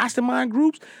right mastermind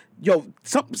groups,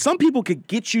 some people could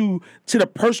get you to the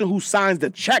person who signs the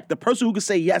check, the person who could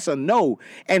say yes or no.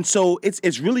 And so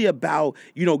it's really about,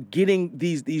 getting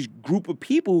these group of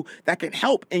people that can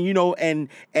help, and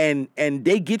and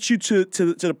they get you to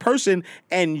the person,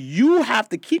 and you have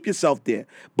to keep yourself there.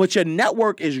 But your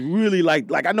network is really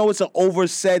like I know it's an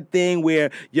oversaid thing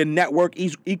where your network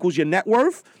equals your net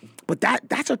worth. But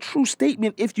that's a true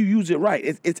statement if you use it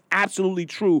right. It's absolutely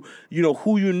true.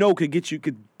 Who you know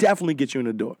could definitely get you in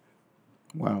the door.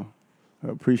 Wow. I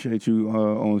appreciate you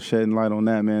on shedding light on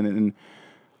that, man. And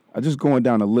I just going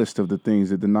down a list of the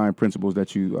things, the 9 principles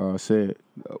that you said.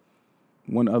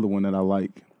 One other one that I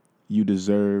like, you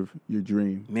deserve your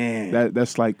dream. Man.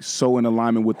 That's like so in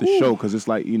alignment with the show, because it's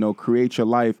like, create your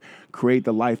life, create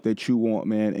the life that you want,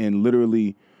 man. And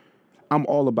literally, I'm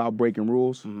all about breaking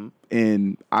rules,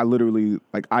 and I literally,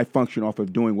 I function off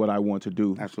of doing what I want to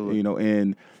do. Absolutely.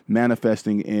 And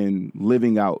manifesting and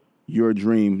living out your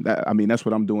dream. That's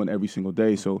what I'm doing every single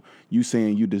day. So you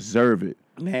saying you deserve it.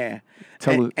 Man.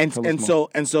 Tell us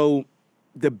So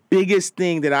the biggest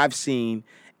thing that I've seen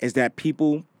is that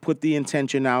people put the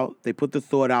intention out, they put the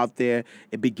thought out there,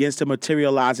 it begins to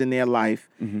materialize in their life,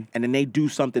 and then they do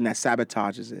something that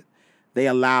sabotages it. they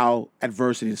allow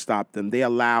adversity to stop them. They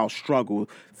allow struggle,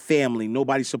 family,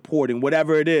 nobody supporting,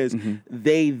 whatever it is.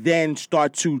 They then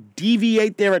start to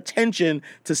deviate their attention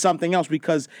to something else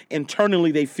because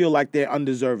internally they feel like they're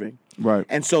undeserving. Right.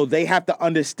 And so they have to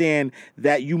understand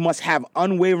that you must have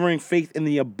unwavering faith in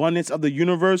the abundance of the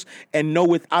universe and know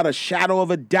without a shadow of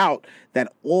a doubt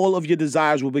that all of your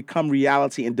desires will become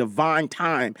reality in divine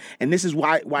time. And this is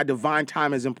why divine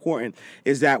time is important,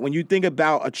 is that when you think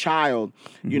about a child,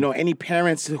 you know, any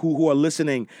parents who are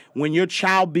listening, when your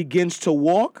child begins to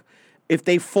walk, if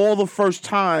they fall the first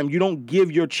time, you don't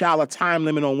give your child a time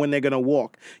limit on when they're going to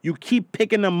walk. You keep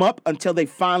picking them up until they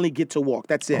finally get to walk.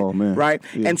 That's it. Oh, man. Right?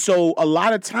 Yeah. And so a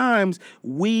lot of times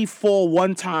we fall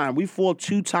one time, we fall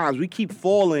two times, we keep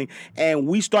falling, and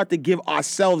we start to give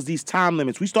ourselves these time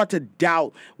limits. We start to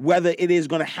doubt whether it is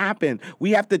going to happen.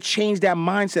 We have to change that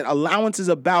mindset. Allowance is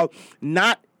about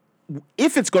not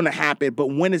if it's going to happen, but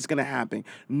when it's going to happen.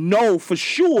 Know for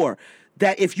sure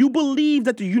that if you believe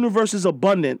that the universe is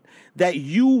abundant, that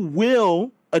you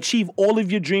will achieve all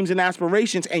of your dreams and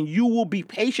aspirations, and you will be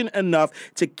patient enough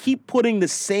to keep putting the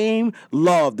same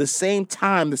love, the same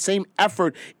time, the same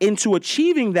effort into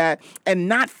achieving that, and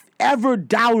not ever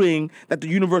doubting that the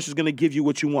universe is going to give you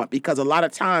what you want. Because a lot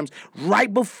of times,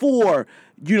 right before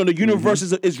the universe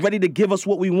is ready to give us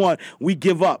what we want, we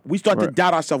give up. We start to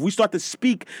doubt ourselves. We start to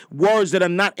speak words that are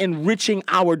not enriching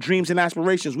our dreams and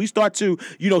aspirations. We start to,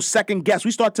 second guess.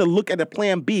 We start to look at a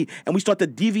plan B, and we start to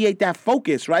deviate that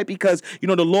focus, right? Because,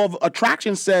 the law of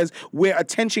attraction says where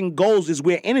attention goes is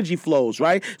where energy flows,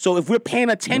 right? So if we're paying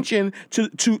attention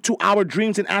to our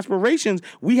dreams and aspirations,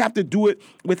 we have to do it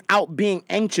without being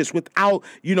anxious, without,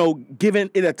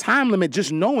 giving it a time limit,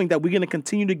 just knowing that we're going to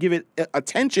continue to give it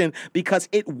attention because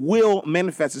it will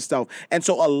manifest itself. And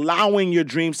so allowing your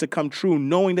dreams to come true,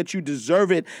 knowing that you deserve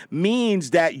it,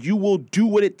 means that you will do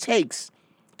what it takes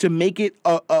to make it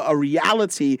a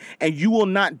reality, and you will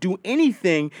not do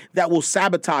anything that will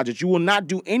sabotage it. You will not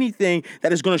do anything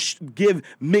that is going to give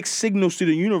mixed signals to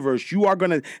the universe. You are going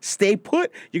to stay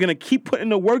put. You're going to keep putting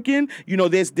the work in.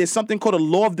 There's something called a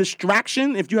law of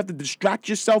distraction. If you have to distract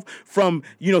yourself from,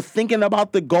 thinking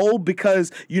about the goal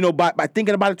because, by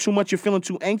thinking about it too much, you're feeling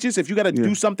too anxious. If you got to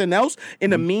do something else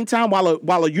in the meantime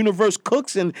while a universe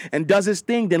cooks and does its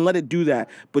thing, then let it do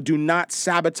that. But do not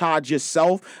sabotage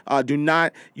yourself. Do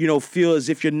not feel as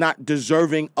if you're not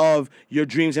deserving of your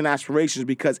dreams and aspirations,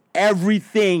 because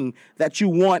everything that you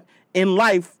want in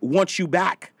life wants you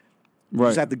back. Right. You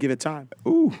just have to give it time.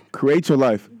 Ooh, create your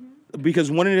life. Because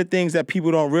one of the things that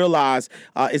people don't realize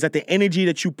is that the energy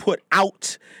that you put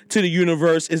out to the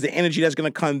universe is the energy that's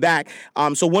going to come back.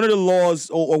 So one of the laws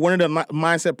or one of the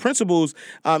mindset principles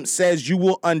says you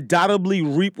will undoubtedly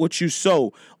reap what you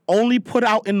sow. Only put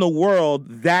out in the world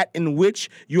that in which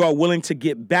you are willing to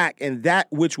get back, and that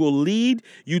which will lead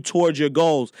you towards your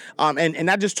goals. And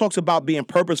that just talks about being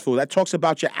purposeful. That talks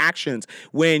about your actions.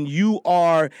 When you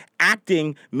are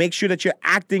acting, make sure that you're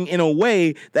acting in a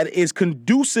way that is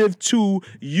conducive to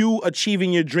you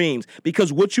achieving your dreams,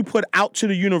 because what you put out to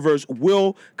the universe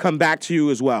will come back to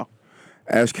you as well.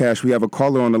 Ash Cash, we have a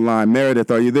caller on the line.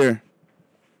 Meredith, are you there?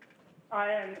 I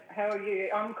am. How are you?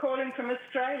 I'm calling from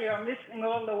Australia. I'm listening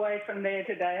all the way from there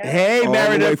today. Hey, All the way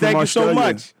Meredith, from thank you so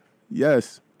Australia. much.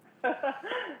 Yes. Look,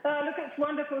 it's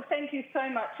wonderful. Thank you so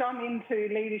much. I'm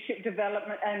into leadership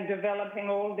development and developing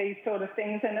all these sort of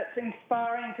things, and it's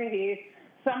inspiring to hear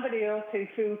somebody else who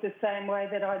feels the same way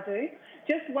that I do.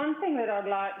 Just one thing that I'd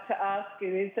like to ask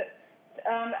you is that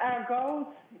our goals,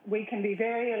 we can be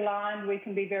very aligned, we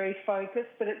can be very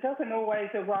focused, but it doesn't always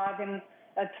arrive in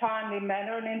a timely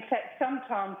manner, and in fact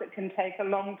sometimes it can take a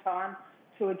long time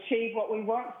to achieve what we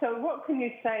want. So what can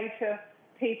you say to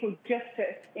people just to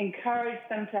encourage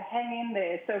them to hang in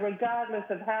there, so regardless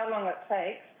of how long it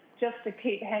takes, just to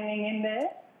keep hanging in there?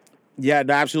 Yeah,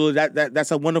 no, absolutely.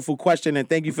 That's a wonderful question, and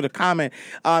thank you for the comment.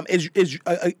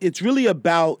 It's really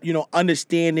about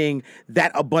understanding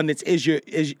that abundance is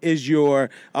your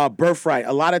birthright.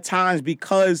 A lot of times,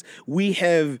 because we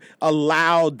have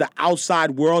allowed the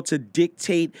outside world to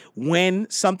dictate when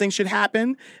something should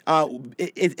happen,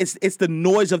 it's the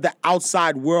noise of the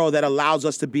outside world that allows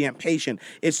us to be impatient.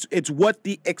 It's what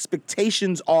the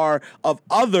expectations are of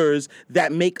others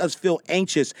that make us feel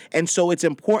anxious, and so it's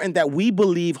important that we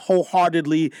believe wholeheartedly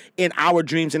wholeheartedly in our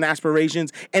dreams and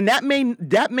aspirations. And that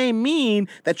may mean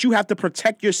that you have to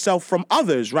protect yourself from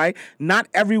others, right? Not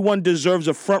everyone deserves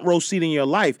a front row seat in your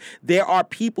life. There are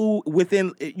people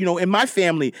within, in my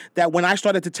family that when I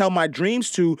started to tell my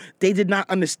dreams to, they did not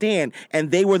understand.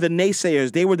 And they were the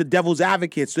naysayers. They were the devil's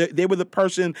advocates. They were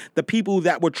the people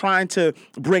that were trying to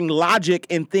bring logic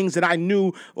in things that I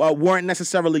knew weren't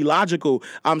necessarily logical.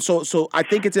 So I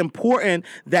think it's important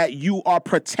that you are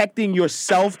protecting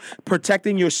yourself,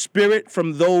 protecting your spirit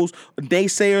from those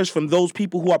naysayers, from those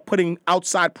people who are putting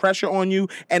outside pressure on you,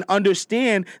 and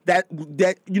understand that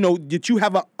you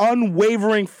have an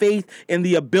unwavering faith in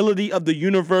the ability of the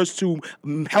universe to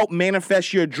help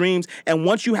manifest your dreams. And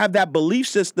once you have that belief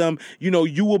system,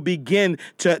 you will begin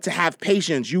to have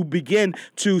patience. You begin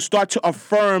to start to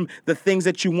affirm the things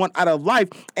that you want out of life.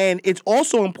 And it's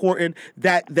also important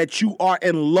that you are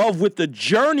in love with the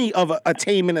journey of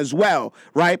attainment as well,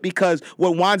 right? Because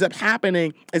what winds up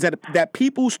happening is that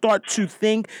people start to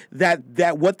think that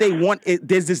what they want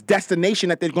there's this destination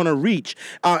that they're going to reach,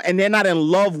 and they're not in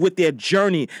love with their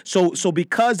journey. So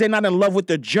because they're not in love with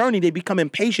the journey, they become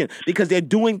impatient because they're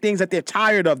doing things that they're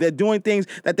tired of. They're doing things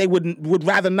that they would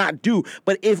rather not do.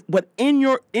 But in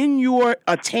your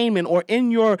attainment or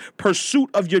in your pursuit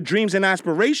of your dreams and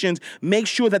aspirations, make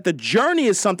sure that the journey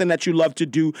is something that you love to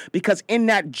do, because in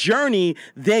that journey,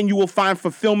 then you will find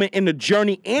fulfillment in the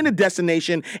journey and the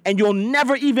destination, and you'll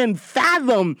never even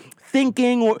fathom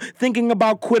thinking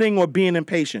about quitting or being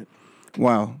impatient.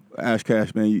 Wow, Ash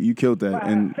Cash, man, you killed that. Wow,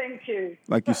 and thank you.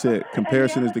 Like you said,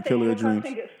 comparison is the killer of dreams. I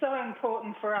think it's so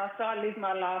important for us. I live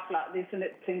my life like this, and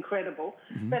it's incredible.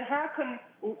 But how can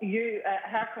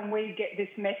we get this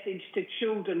message to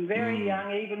children very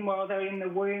young, even while they're in the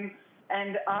womb,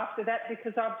 and after that?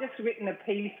 Because I've just written a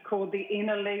piece called "The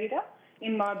Inner Leader"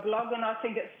 in my blog, and I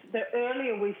think it's the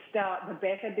earlier we start, the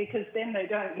better, because then they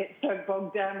don't get so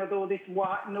bogged down with all this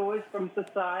white noise from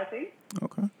society.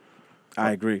 Okay.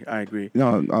 I agree.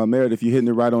 Meredith, you're hitting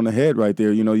it right on the head right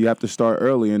there. You have to start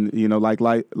early, and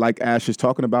like Ash is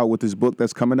talking about with this book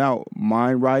that's coming out,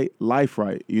 Mind Right, Life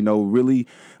Right. Really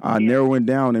narrowing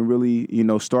down and really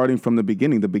starting from the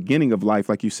beginning of life,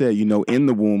 like you said. In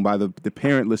the womb by the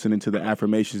parent listening to the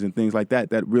affirmations and things like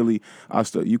that. That really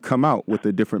you come out with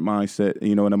a different mindset,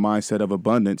 and a mindset of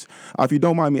abundance. If you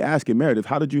don't mind me asking, Meredith,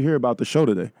 how did you hear about the show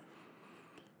today?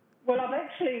 Well,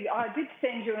 I did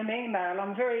send you an email.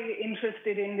 I'm very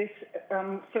interested in this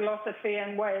philosophy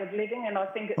and way of living, and I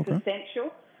think it's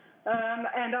essential.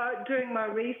 And doing my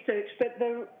research, but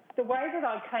the way that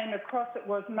I came across it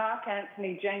was Mark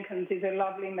Anthony Jenkins is a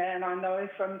lovely man I know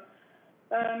from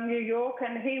New York,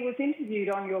 and he was interviewed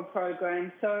on your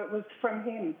program, so it was from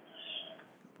him.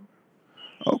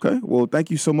 Okay. Well, thank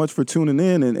you so much for tuning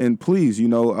in, and please,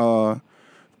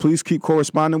 please keep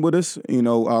corresponding with us.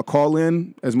 Call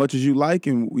in as much as you like,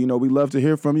 and we love to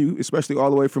hear from you, especially all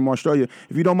the way from Australia.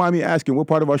 If you don't mind me asking, what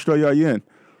part of Australia are you in?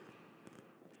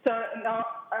 So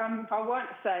I won't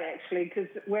say actually, because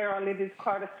where I live is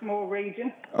quite a small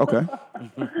region. Okay.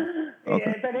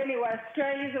 Yeah, but anyway,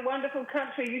 Australia's a wonderful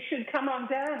country. You should come on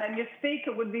down, and your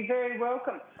speaker would be very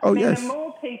welcome. Yes. The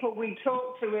more people we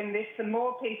talk to in this, the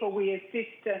more people we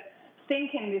assist to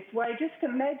think in this way. Just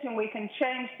imagine we can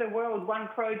change the world one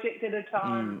project at a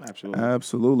time.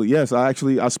 Absolutely. Yes, I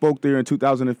spoke there in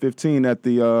 2015 at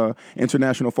the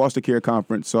International Foster Care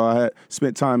Conference. So I had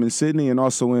spent time in Sydney and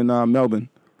also in Melbourne.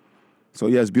 So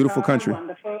yes, beautiful country.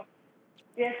 Wonderful.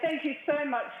 Yeah, thank you so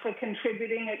much for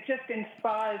contributing. It just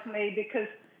inspires me because,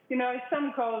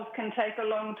 some goals can take a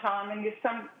long time, and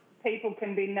some people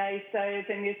can be naysayers,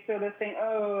 and you sort of think,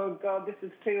 oh, God, this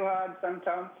is too hard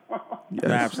sometimes.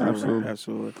 Yes,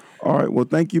 absolutely. All right. Well,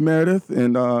 thank you, Meredith,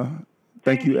 and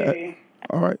thank you.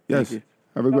 All right. Yes.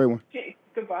 Have a great one.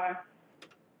 Goodbye.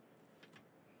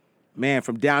 Man,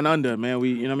 from down under, man,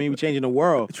 we changing the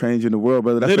world. Changing the world,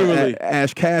 brother. That's literally.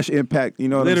 Ash Cash impact, you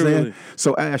know what I'm saying?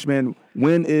 So, Ash, man,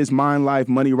 when is Mind Life,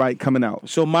 Money Right coming out?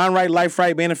 So, Mind Right, Life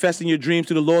Right, Manifesting Your Dreams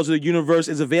Through the Laws of the Universe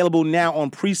is available now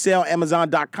on pre-sale,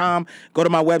 Amazon.com. Go to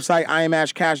my website,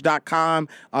 IamAshCash.com,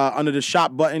 under the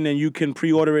shop button, and you can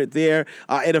pre-order it there.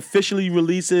 It officially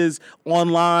releases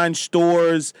online,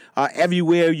 stores,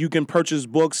 everywhere you can purchase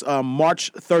books,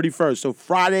 March 31st. So,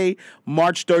 Friday,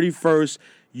 March 31st,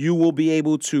 you will be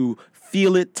able to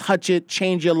feel it, touch it,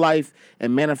 change your life,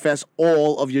 and manifest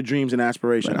all of your dreams and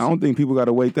aspirations. Man, I don't think people got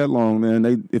to wait that long,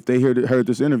 man. If they heard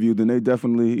this interview, then they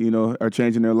definitely, are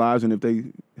changing their lives. And if they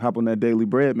hop on that daily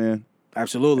bread, man.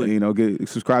 Absolutely.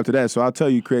 Subscribe to that. So I'll tell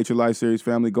you, Create Your Life Series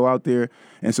family, go out there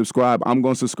and subscribe. I'm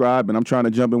going to subscribe, and I'm trying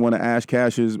to jump in one of Ash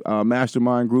Cash's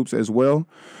mastermind groups as well.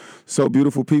 So,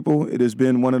 beautiful people, it has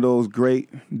been one of those great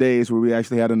days where we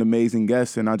actually had an amazing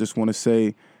guest, and I just want to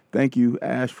say thank you,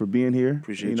 Ash, for being here.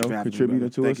 Appreciate you for having me, contributing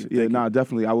to brother. us. Thank you.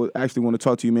 Definitely. I would actually want to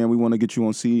talk to you, man. We want to get you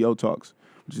on CEO Talks,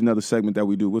 which is another segment that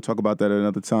we do. We'll talk about that at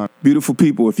another time. Beautiful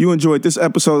people, if you enjoyed this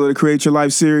episode of the Create Your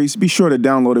Life series, be sure to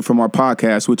download it from our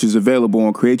podcast, which is available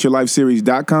on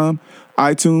createyourlifeseries.com,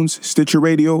 iTunes, Stitcher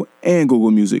Radio, and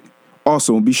Google Music.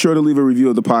 Also, be sure to leave a review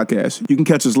of the podcast. You can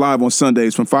catch us live on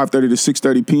Sundays from 5:30 to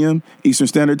 6:30 p.m. Eastern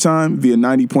Standard Time via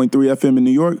 90.3 FM in New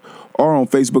York or on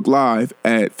Facebook Live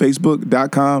at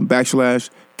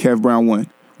facebook.com/KevBrown1.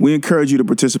 We encourage you to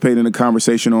participate in the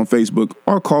conversation on Facebook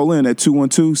or call in at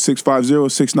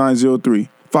 212-650-6903.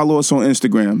 Follow us on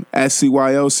Instagram at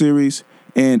CYL Series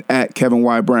and at Kevin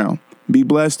Y. Brown. Be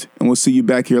blessed, and we'll see you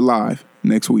back here live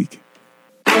next week.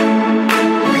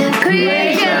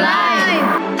 Create your life.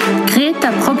 Crée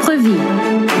ta propre vie.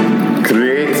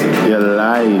 Create your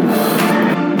life.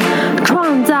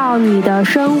 创造你的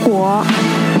生活。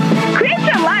 Create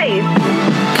your life.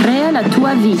 Crea la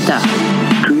tua vita.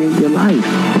 Create your life.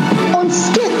 On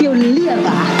skip your liver.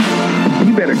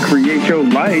 You better create your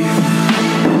life.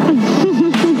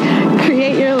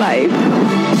 Create your life.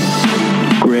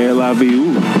 Great love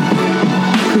you.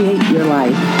 Create your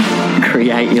life.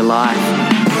 Create your life.